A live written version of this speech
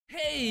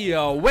Hey,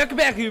 welcome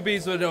back, you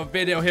bees, with another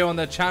video here on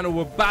the channel.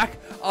 We're back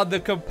on the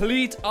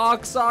complete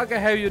ARK Saga.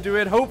 How you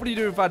doing? Hopefully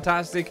you're doing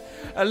fantastic.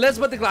 Let's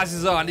put the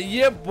glasses on.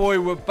 Yeah, boy,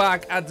 we're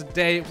back. And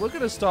today we're going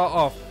to start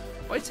off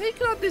by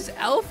taking on this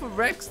Alpha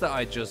Rex that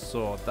I just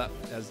saw. That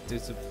has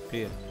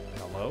disappeared.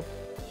 Hello?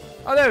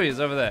 Oh, there he is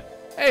over there.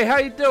 Hey, how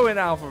you doing,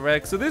 Alpha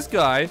Rex? So this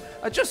guy,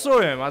 I just saw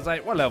him. I was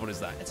like, what level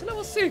is that? It's a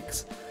level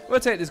 6. We'll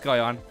take this guy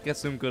on, get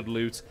some good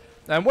loot.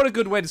 And what a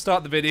good way to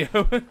start the video.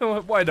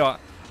 Why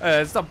not?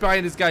 Stop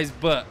buying this guy's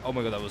butt. Oh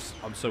my god,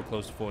 I'm so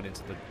close to falling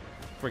into the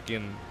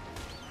freaking...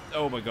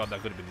 Oh my god,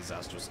 that could have been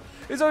disastrous.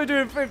 He's only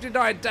doing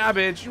 59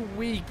 damage. You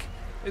weak.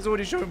 He's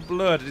already showing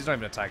blood. He's not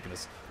even attacking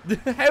us.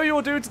 How are you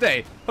all doing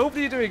today?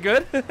 Hopefully you're doing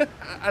good.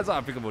 I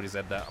think I've already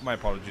said that. My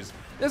apologies.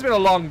 It's been a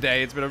long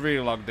day. It's been a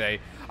really long day.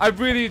 I'm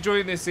really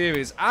enjoying this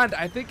series, and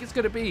I think it's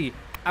going to be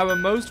our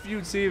most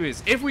viewed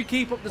series if we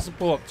keep up the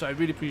support. So I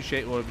really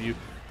appreciate all of you.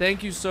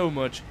 Thank you so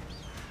much.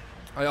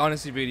 I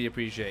honestly really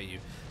appreciate you.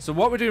 So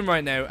what we're doing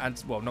right now,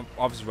 and well, not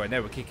obviously right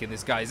now, we're kicking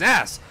this guy's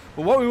ass.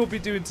 But what we will be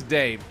doing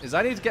today is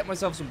I need to get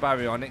myself some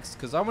Baryonyx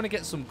because I want to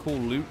get some cool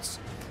loots.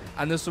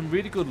 And there's some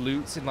really good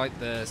loots in like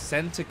the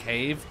center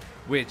cave,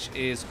 which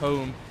is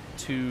home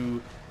to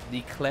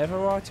the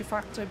clever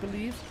artifact, I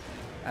believe.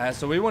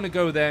 So we want to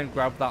go there and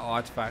grab that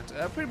artifact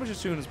pretty much as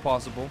soon as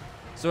possible.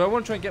 So I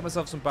want to try and get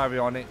myself some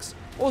Baryonyx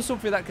or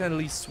something that can at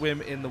least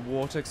swim in the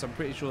water, because I'm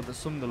pretty sure that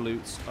some of the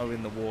loots are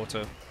in the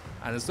water.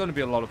 And there's going to be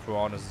a lot of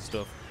piranhas and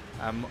stuff.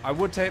 I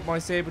would take my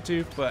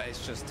saber-tooth, but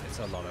it's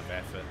a lot of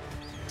effort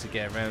to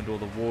get around all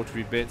the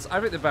watery bits.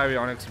 I think the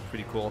Baryonyx are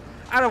pretty cool.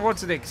 And I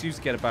wanted an excuse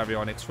to get a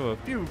Baryonyx for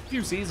a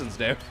few seasons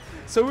now.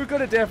 So we're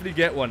going to definitely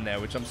get one now,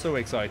 which I'm so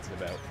excited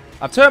about.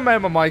 I've turned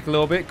down my mic a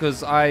little bit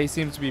because I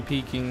seem to be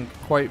peaking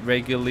quite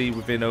regularly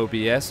within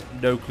OBS.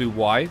 No clue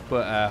why,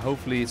 but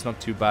hopefully it's not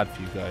too bad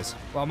for you guys.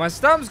 Well, my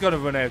stamp's going to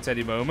run out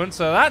any moment,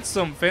 so that's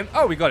something.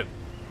 Oh, we got him.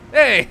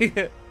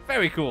 Hey,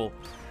 very cool.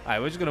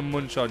 Alright, we're just going to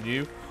munch on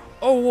you.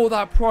 Oh,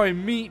 that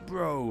prime meat,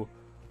 bro.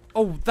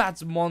 Oh,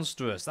 that's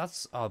monstrous.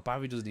 Oh,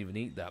 Bary doesn't even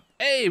eat that.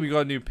 Hey, we got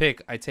a new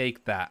pick. I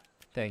take that.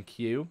 Thank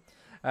you.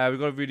 We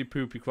got a really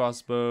poopy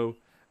crossbow.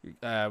 We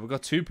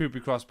got 2 poopy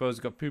crossbows.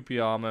 We got poopy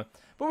armor.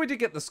 But we did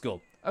get the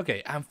skull.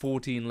 Okay, and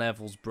 14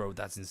 levels, bro.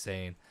 That's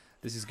insane.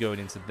 This is going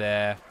into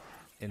there.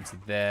 Into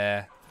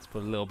there. Let's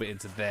put a little bit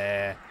into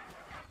there.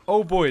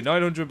 Oh, boy.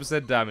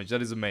 900% damage.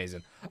 That is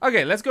amazing.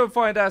 Okay, let's go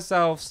find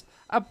ourselves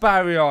a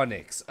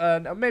Baryonyx,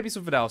 and maybe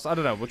something else. I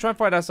don't know. We'll try and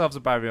find ourselves a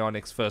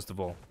Baryonyx first of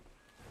all.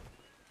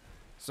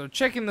 So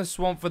checking the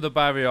swamp for the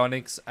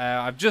Baryonyx.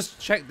 I've just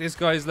checked this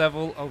guy's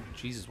level. Oh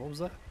Jesus, what was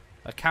that?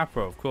 A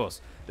Capro, of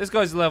course. This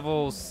guy's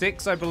level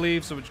 6, I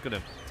believe. So we're just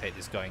gonna take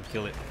this guy and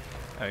kill it.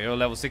 There we go,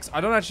 level 6. I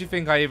don't actually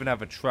think I even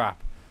have a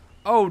trap.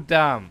 Oh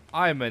damn,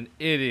 I'm an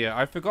idiot.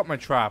 I forgot my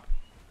trap.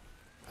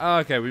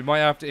 Okay, we might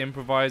have to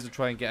improvise or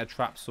try and get a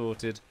trap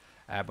sorted.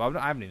 But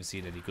I haven't even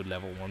seen any good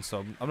level ones, so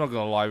I'm not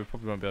gonna lie, we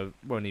probably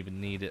won't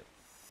even need it.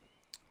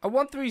 A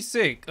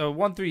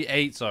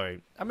 138,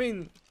 sorry. I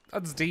mean,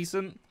 that's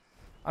decent.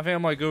 I think I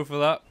might go for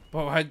that,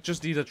 but I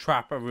just need a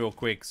trapper real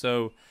quick,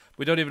 so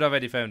we don't even have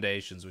any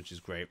foundations, which is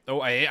great. Oh,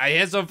 I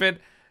hear something.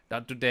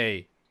 Not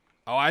today.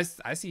 Oh, I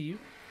see you.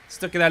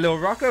 Stuck in that little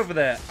rock over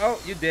there.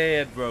 Oh, you're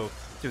dead, bro.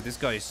 Dude, this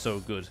guy is so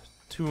good.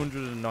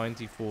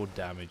 294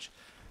 damage.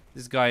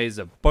 This guy is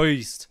a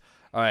beast.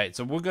 All right,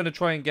 so we're gonna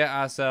try and get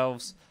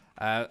ourselves.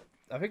 I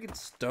think it's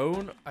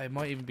stone. It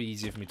might even be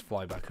easier for me to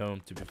fly back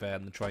home, to be fair,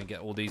 and try and get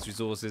all these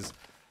resources.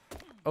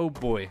 Oh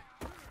boy.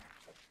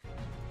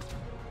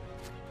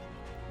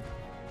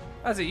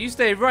 That's it. You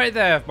stay right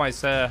there, my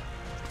sir.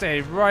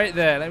 Stay right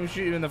there. Let me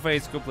shoot you in the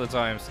face a couple of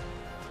times.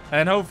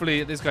 And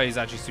hopefully this guy is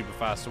actually super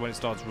fast, so when it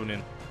starts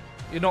running,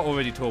 you're not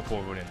already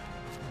torpor running.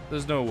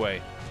 There's no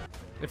way.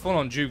 It full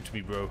on juked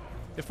me, bro.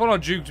 It full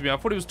on juked me. I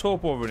thought it was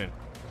torpor running.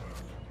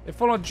 It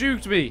full on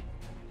juked me.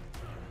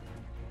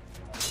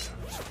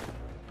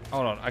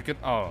 Hold on,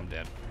 oh, I'm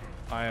dead.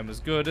 I am as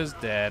good as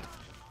dead.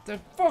 The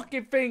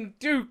fucking thing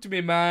duked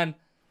me, man.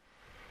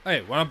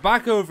 Hey, well, I'm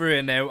back over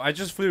here now. I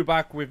just flew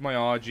back with my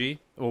RG,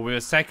 or with a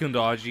second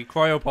RG,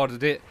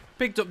 cryopodded it,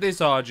 picked up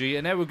this RG,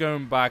 and now we're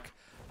going back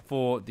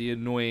for the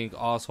annoying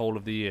arsehole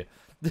of the year.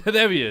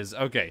 There he is.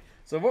 Okay,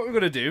 so what we're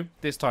going to do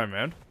this time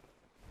around,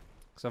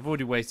 because I've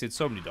already wasted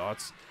so many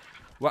darts.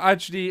 Well,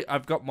 actually,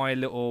 I've got my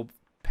little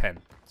pen.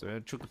 So I'm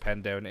going to chuck the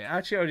pen down. It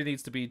actually only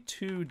needs to be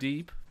 2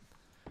 deep.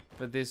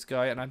 For this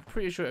guy, and I'm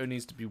pretty sure it only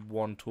needs to be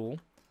 1 tool.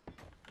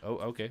 Oh,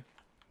 okay.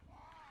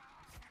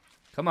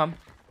 Come on.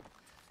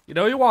 You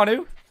know you want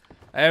to.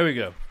 There we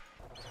go.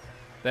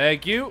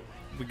 Thank you.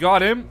 We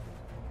got him.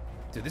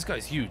 Dude, this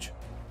guy's huge.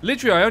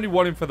 Literally, I only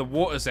want him for the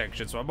water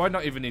section, so I might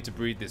not even need to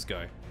breed this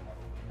guy.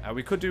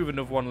 We could do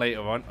another one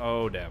later on.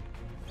 Oh, damn.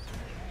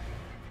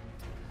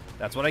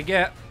 That's what I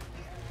get.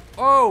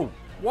 Oh,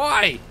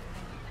 why?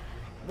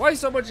 Why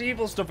so much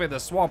evil stuff in the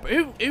swamp?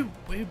 Who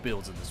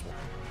builds in the swamp?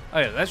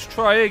 Okay, let's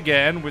try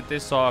again with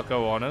this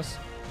Sarko on us.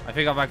 I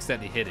think I've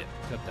accidentally hit it.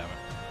 God damn it.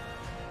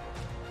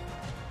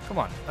 Come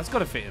on, that's got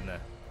to fit in there.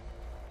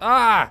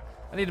 Ah!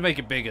 I need to make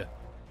it bigger.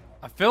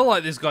 I feel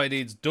like this guy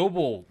needs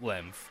double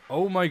length.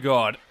 Oh my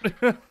god.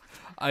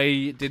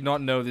 I did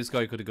not know this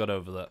guy could have got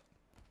over that.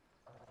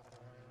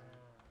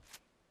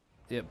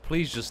 Yeah,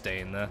 please just stay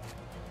in there.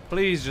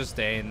 Please just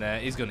stay in there.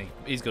 He's gonna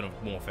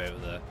morph out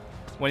of there.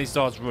 When he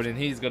starts running,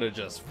 he's gonna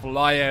just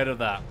fly out of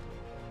that.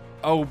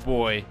 Oh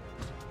boy.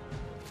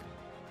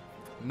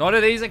 None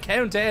of these are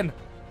counting.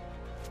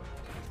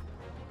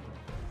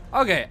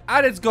 Okay,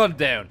 and it's gone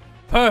down.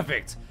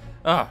 Perfect.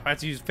 Oh, I had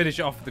to finish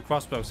it off with the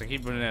crossbow, so I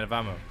keep running out of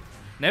ammo.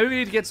 Now we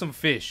need to get some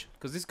fish,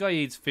 because this guy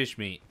eats fish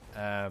meat.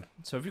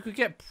 So if you could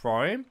get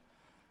prime,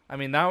 I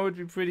mean, that would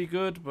be pretty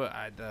good, but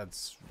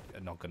that's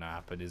not going to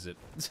happen, is it?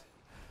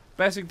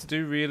 Best thing to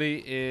do,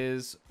 really,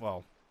 is,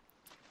 well,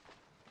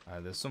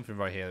 there's something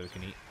right here that we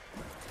can eat.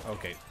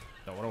 Okay,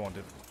 not what I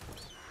wanted.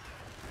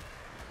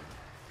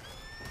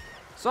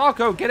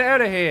 Sarko, get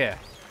out of here!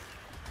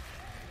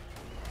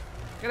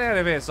 Get out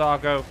of here,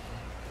 Sarko.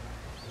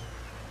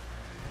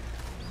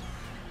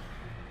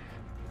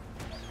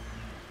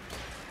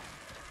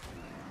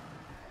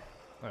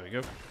 There we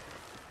go.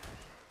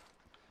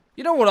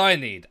 You know what I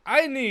need?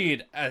 I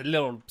need a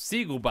little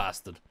seagull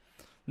bastard.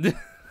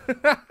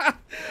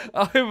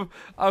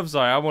 I'm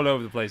sorry, I'm all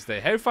over the place today.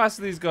 How fast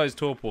are these guys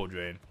torpor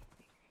drain?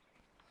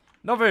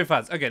 Not very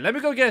fast. Okay, let me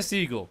go get a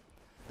seagull.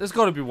 There's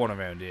got to be one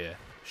around here.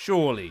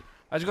 Surely.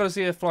 I just got to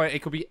see it fly.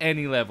 It could be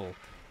any level.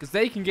 Because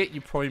they can get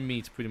you prime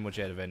meat pretty much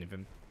out of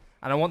anything.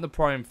 And I want the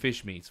prime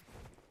fish meat.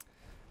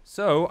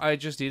 So, I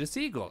just need a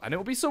seagull. And it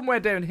will be somewhere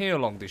down here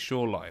along this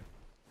shoreline.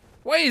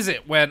 Where is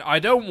it when I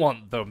don't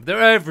want them?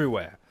 They're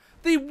everywhere.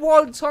 The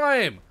one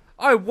time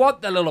I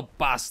want the little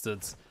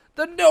bastards.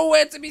 They're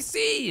nowhere to be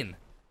seen.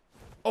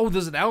 Oh,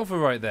 there's an alpha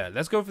right there.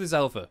 Let's go for this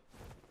alpha.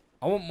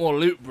 I want more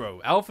loot,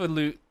 bro. Alpha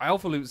loot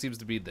seems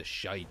to be the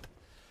shite.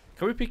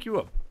 Can we pick you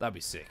up? That'd be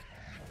sick.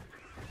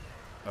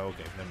 Oh,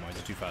 okay, never mind.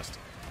 You're too fast.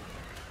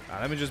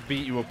 Let me just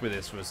beat you up with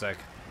this for a sec.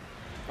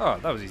 Oh,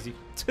 that was easy.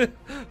 That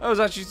was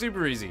actually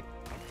super easy.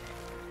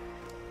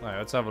 Alright,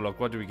 let's have a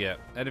look. What do we get?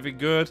 Anything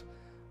good?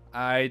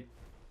 I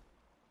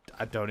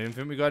don't even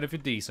think we got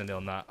anything decent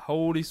on that.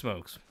 Holy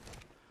smokes.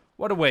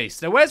 What a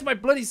waste. Now, where's my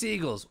bloody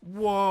seagulls?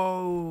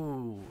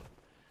 Whoa.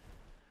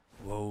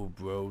 Whoa,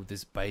 bro.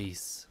 This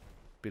base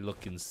be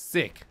looking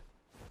sick.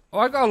 Oh,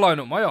 I gotta line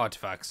up my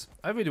artifacts.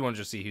 I really want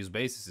to just see whose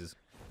base this is.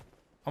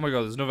 Oh my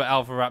god, there's another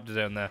alpha raptor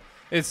down there.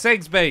 It's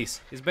Seg's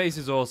base. His base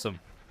is awesome.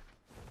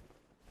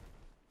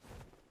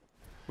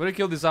 We're gonna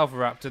kill this alpha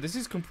raptor. This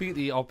is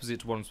completely opposite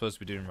to what I'm supposed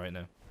to be doing right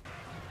now.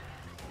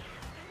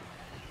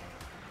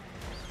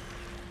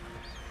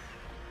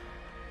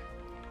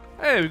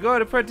 Hey, we got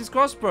an apprentice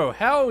crossbow.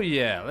 Hell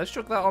yeah. Let's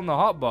chuck that on the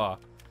hotbar.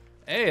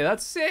 Hey,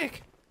 that's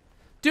sick.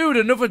 Dude,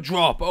 another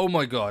drop. Oh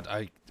my god.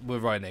 We're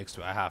right next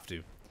to it. I have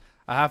to.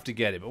 I have to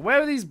get it. But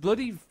where are these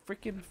bloody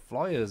freaking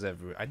flyers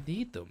everywhere? I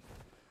need them.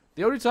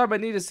 The only time I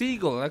need a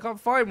seagull and I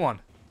can't find one.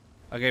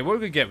 Okay, what are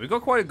we gonna get? We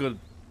got quite a good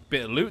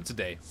bit of loot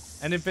today.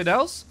 Anything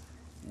else?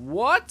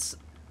 What?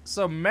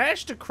 Some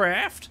mesh to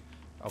craft?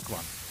 Oh, come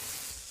on.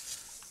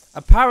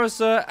 A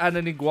parasaur and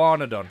an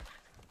iguanodon.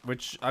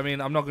 Which, I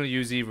mean, I'm not going to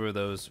use either of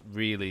those,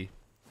 really,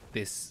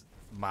 this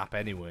map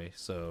anyway,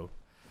 so...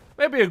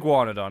 Maybe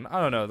iguanodon.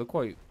 I don't know, they're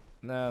quite...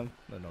 No,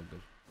 they're not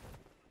good.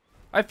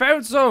 I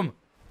found some!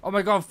 Oh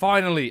my god,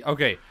 finally!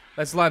 Okay,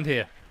 let's land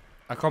here.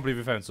 I can't believe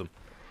we found some.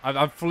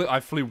 I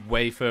flew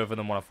way further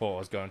than what I thought I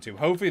was going to.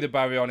 Hopefully the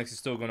Baryonyx is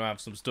still going to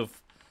have some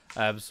stuff,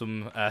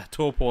 some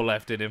torpor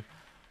left in him.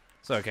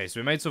 So, okay, so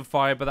we made some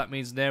fire, but that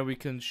means now we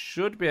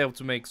should be able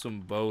to make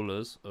some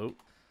bowlers. Oh.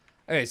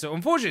 Okay, so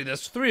unfortunately,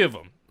 there's 3 of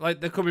them.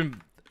 Like, they're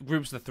coming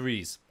groups of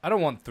 3s. I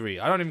don't want 3.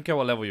 I don't even care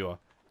what level you are.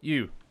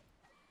 You.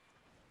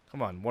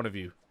 Come on, one of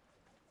you.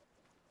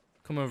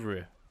 Come over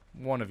here.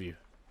 One of you.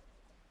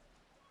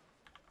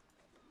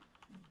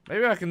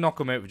 Maybe I can knock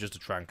them out with just a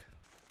trank.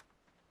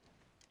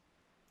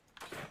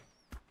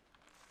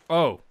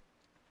 Oh.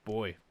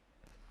 Boy.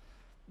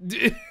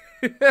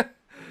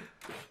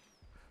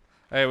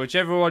 Hey,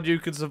 whichever one you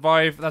can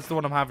survive, that's the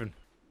one I'm having.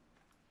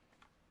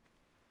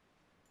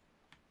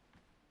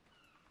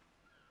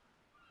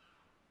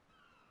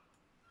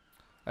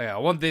 Oh yeah, I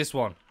want this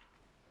one.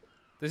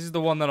 This is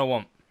the one that I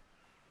want.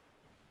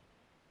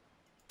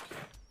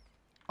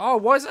 Oh,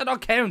 why does that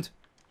not count?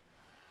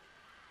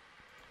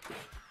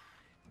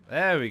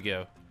 There we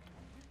go.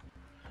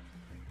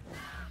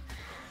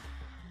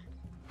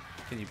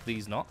 Can you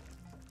please not?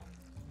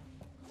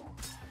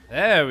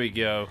 There we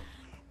go.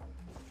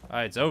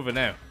 Alright, it's over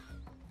now.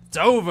 It's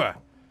over!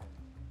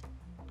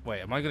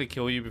 Wait, am I going to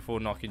kill you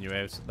before knocking you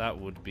out? That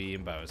would be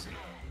embarrassing.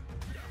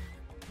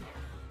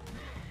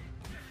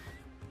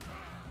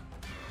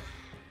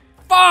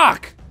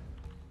 Fuck!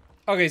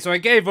 Okay, so I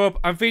gave up.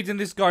 I'm feeding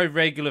this guy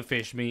regular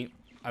fish meat.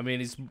 I mean,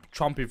 he's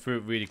chomping through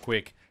it really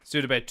quick. It's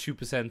doing about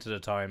 2% at a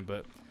time,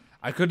 but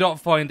I could not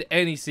find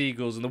any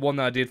seagulls, and the one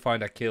that I did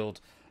find I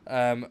killed.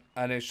 And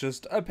it's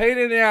just a pain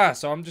in the ass,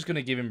 so I'm just going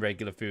to give him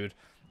regular food.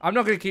 I'm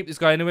not going to keep this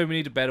guy anyway. We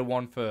need a better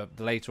one for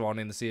later on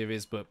in the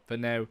series, but for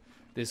now,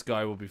 this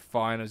guy will be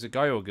fine. Is it a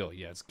guy or a girl?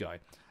 Yeah, it's a guy.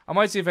 I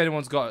might see if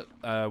anyone's got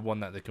one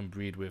that they can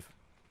breed with.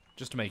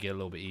 just to make it a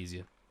little bit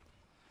easier.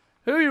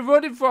 Who are you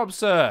running from,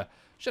 sir?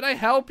 Should I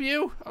help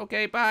you?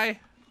 Okay,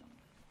 bye.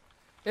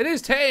 It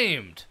is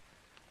tamed.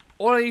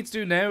 All I need to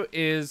do now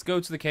is go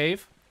to the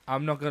cave.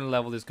 I'm not going to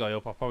level this guy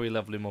up. I'll probably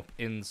level him up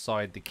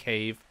inside the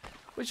cave,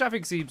 which I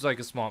think seems like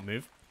a smart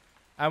move.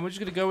 And we're just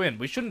going to go in.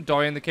 We shouldn't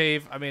die in the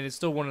cave. I mean, it's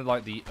still one of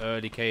like the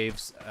early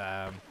caves.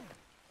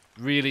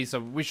 Really, so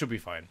we should be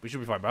fine. We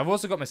should be fine. But I've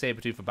also got my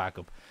saber-tooth for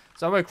backup.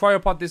 So I'm going to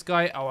cryopod this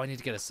guy. Oh, I need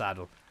to get a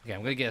saddle. Okay,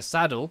 I'm going to get a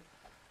saddle.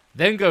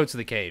 Then go to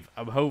the cave.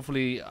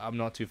 Hopefully, I'm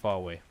not too far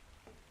away.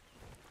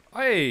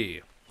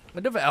 Hey,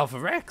 another Alpha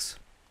Rex.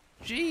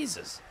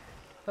 Jesus.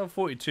 Level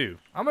 42.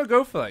 I'm going to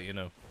go for that, you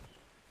know.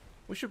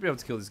 We should be able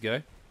to kill this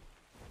guy.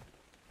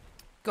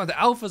 God, the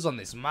alphas on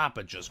this map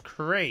are just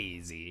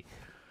crazy.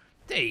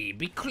 They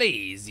be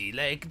crazy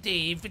like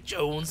David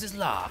Jones's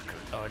lock.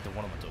 Oh, I don't know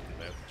what am I talking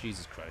about.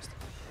 Jesus Christ.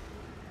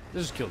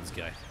 Let's just kill this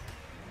guy.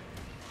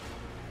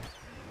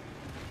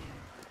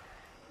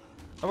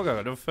 Oh my god,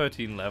 another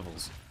 13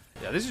 levels.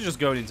 Yeah, this is just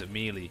going into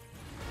melee.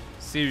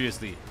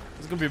 Seriously.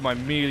 This is going to be my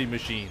melee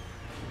machine.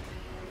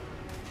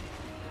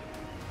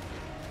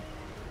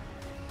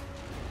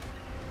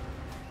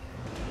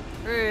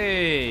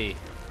 Hey!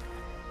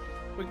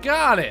 We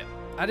got it!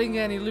 I didn't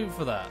get any loot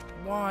for that.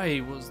 Why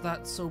was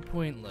that so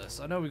pointless?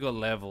 I know we got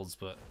levels,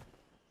 but...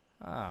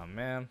 Ah,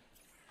 man.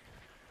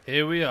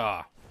 Here we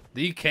are.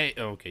 The cave.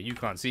 Okay, you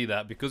can't see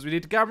that because we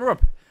need to camera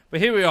up. But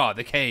here we are,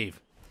 the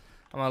cave.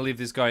 I'm going to leave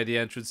this guy at the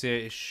entrance here.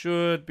 It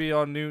should be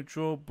on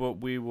neutral, but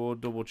we will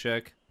double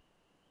check.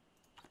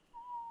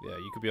 Yeah,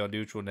 you could be on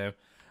neutral now.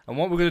 And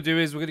what we're going to do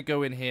is we're going to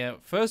go in here.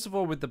 First of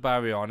all, with the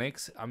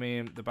Baryonyx. I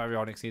mean, the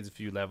Baryonyx needs a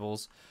few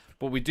levels.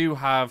 But we do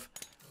have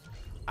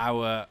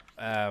our...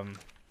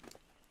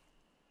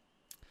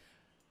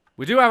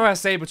 we do have our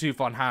saber-tooth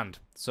on hand.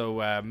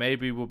 So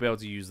maybe we'll be able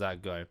to use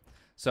that guy.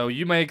 So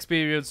you may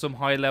experience some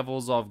high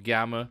levels of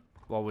gamma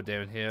while we're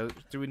down here.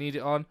 Do we need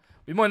it on?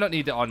 We might not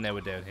need it on now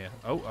we're down here.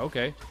 Oh,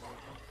 okay.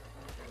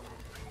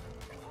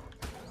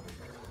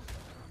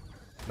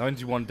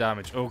 91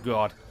 damage. Oh,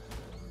 God.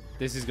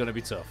 This is going to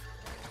be tough.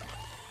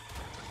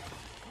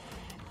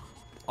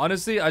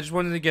 Honestly, I just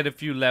wanted to get a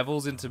few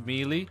levels into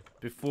melee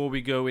before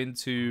we go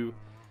into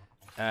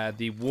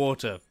the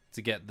water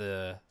to get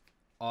the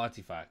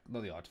artifact.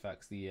 Not the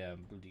artifacts, the...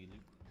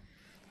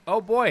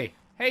 Oh, boy.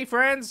 Hey,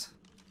 friends.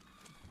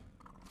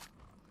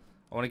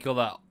 I want to kill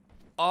that.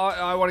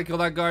 I want to kill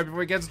that guy before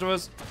he gets to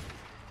us.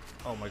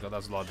 Oh my god,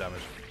 that's a lot of damage.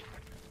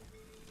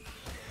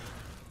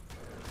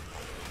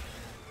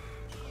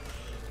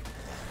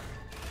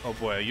 Oh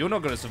boy, you're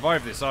not going to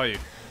survive this, are you?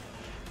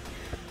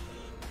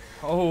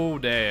 Oh,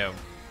 damn.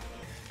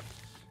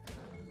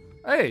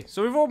 Hey,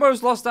 so we've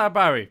almost lost our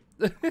Bary.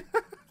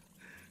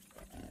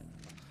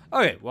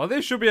 Okay, well,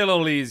 this should be a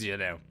little easier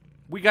now.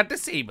 We got the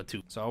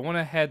saber-tooth. So I want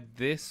to head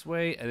this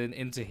way and then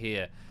into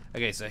here.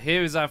 Okay, so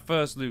here is our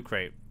first loot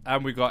crate.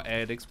 And we got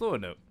an explorer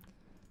note.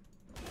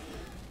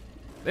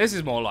 This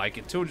is more like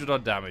it. 200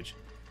 odd damage.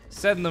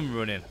 Send them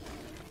running.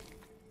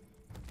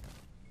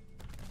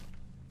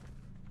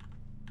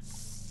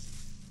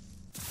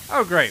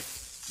 Oh, great.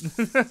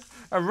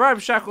 A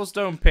ramshackle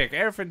stone pick.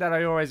 Everything that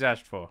I always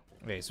asked for.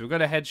 Okay, so we're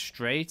going to head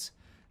straight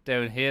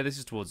down here. This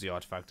is towards the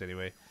artifact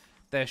anyway.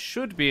 There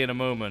should be in a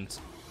moment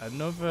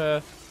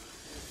another...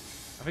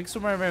 I think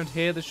somewhere around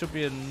here there should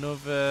be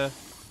another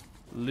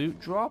loot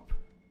drop.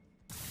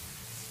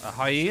 A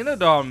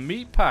Hyenodon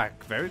meat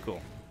pack. Very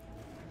cool.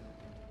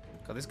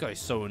 God, this guy is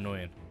so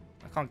annoying.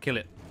 I can't kill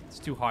it. It's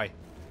too high.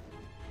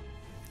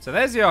 So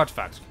there's the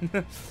artifact.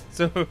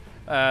 So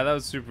that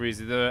was super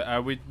easy.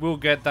 We will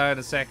get that in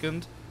a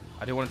second.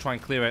 I do want to try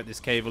and clear out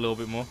this cave a little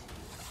bit more.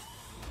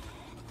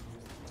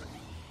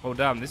 Oh,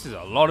 damn. This is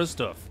a lot of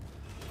stuff.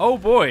 Oh,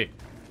 boy.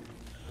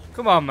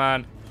 Come on,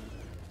 man.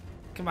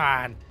 Come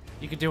on.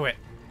 You can do it.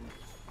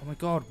 Oh, my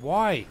God.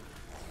 Why?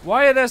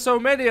 Why are there so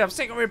many? I'm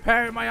sick of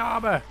repairing my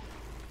armor.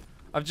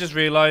 I've just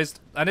realized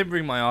I didn't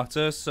bring my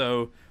otter,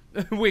 so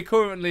we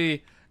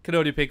currently can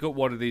only pick up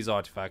one of these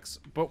artifacts.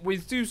 But we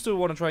do still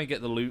want to try and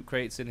get the loot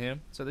crates in here.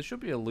 So there should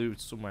be a loot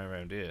somewhere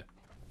around here.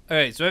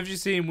 Alright, so as you've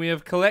seen, we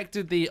have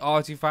collected the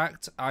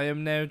artifact. I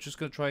am now just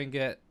going to try and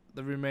get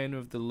the remainder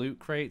of the loot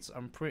crates.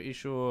 I'm pretty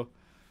sure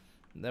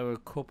there were a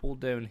couple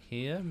down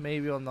here,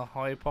 maybe on the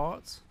high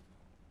parts.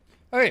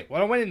 Okay,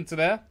 well I went into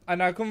there,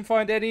 and I couldn't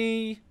find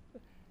any...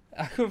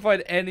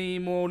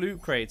 more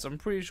loot crates. I'm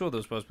pretty sure there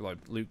was supposed to be like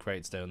loot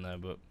crates down there,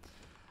 but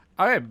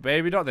okay,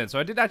 maybe not then. So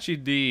I did actually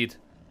need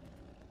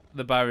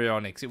the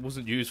Baryonyx. It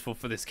wasn't useful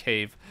for this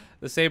cave.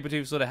 The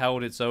saber-tooth sort of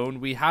held its own.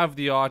 We have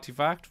the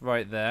artifact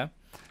right there,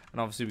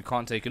 and obviously we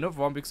can't take another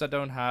one because I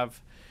don't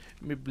have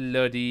my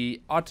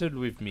bloody otter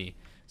with me.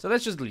 So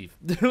let's just leave.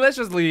 Let's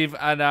just leave.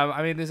 And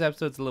I mean, this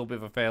episode's a little bit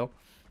of a fail.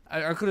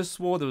 I could have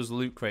swore there was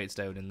loot crates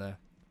down in there,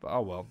 but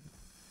oh well.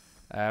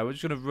 We're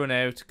just going to run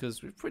out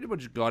because we've pretty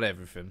much got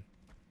everything.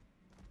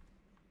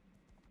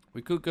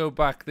 We could go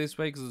back this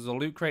way because there's a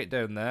loot crate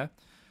down there.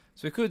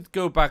 So we could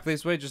go back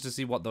this way just to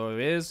see what there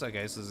is.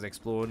 Okay, so there's an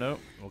explorer note.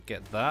 We'll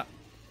get that.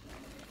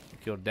 We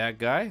killed that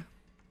guy.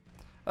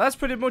 That's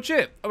pretty much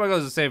it. Oh my god,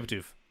 there's a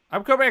saber-tooth.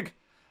 I'm coming.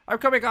 I'm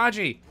coming,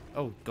 RG.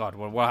 Oh, God.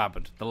 What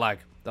happened? The lag.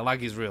 The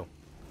lag is real.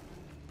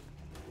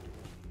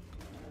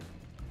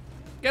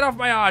 Get off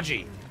my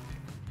RG.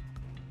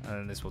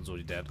 And this one's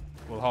already dead.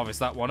 We'll harvest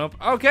that one up.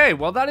 Okay,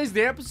 well, that is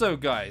the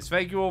episode, guys.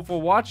 Thank you all for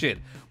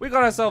watching. We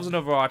got ourselves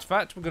another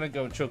artifact. We're going to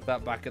go and chuck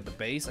that back at the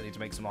base. I need to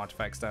make some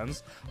artifact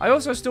stands. I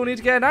also still need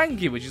to get an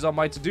Anki, which is on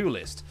my to-do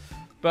list.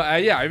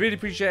 But, yeah, I really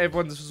appreciate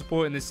everyone's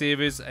support in this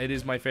series. It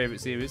is my favorite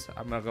series.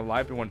 I'm not going to lie.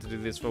 I've been wanting to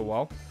do this for a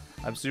while.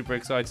 I'm super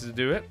excited to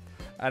do it.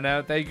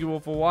 And thank you all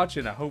for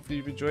watching. I hope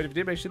you've enjoyed. If you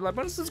did, make sure to like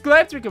button,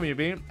 subscribe to become your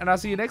bean. And I'll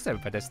see you next time.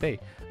 Have a fantastic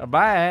day.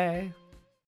 Bye.